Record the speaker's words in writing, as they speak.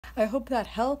I hope that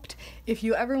helped. If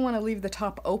you ever want to leave the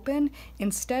top open,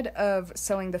 instead of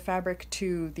sewing the fabric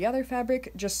to the other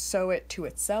fabric, just sew it to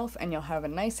itself and you'll have a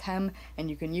nice hem and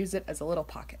you can use it as a little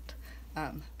pocket.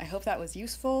 I hope that was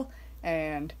useful,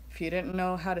 and if you didn't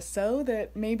know how to sew,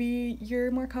 that maybe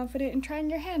you're more confident in trying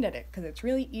your hand at it, because it's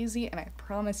really easy and I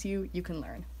promise you, you can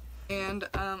learn. And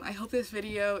I hope this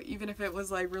video, even if it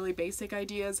was like really basic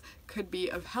ideas, could be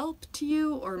of help to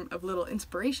you or of little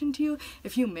inspiration to you.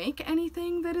 If you make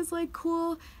anything that is like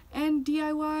cool and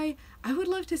DIY, I would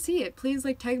love to see it. Please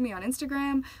like tag me on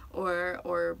Instagram,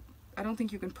 or I don't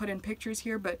think you can put in pictures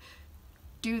here, but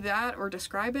do that or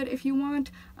describe it if you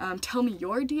want. Tell me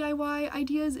your DIY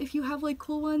ideas if you have like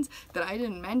cool ones that I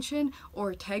didn't mention,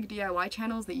 or tag DIY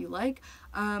channels that you like.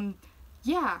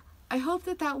 Yeah, I hope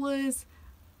that was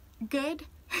good.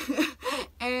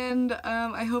 And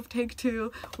I hope take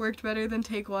 2 worked better than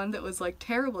take 1 that was like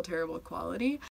terrible quality.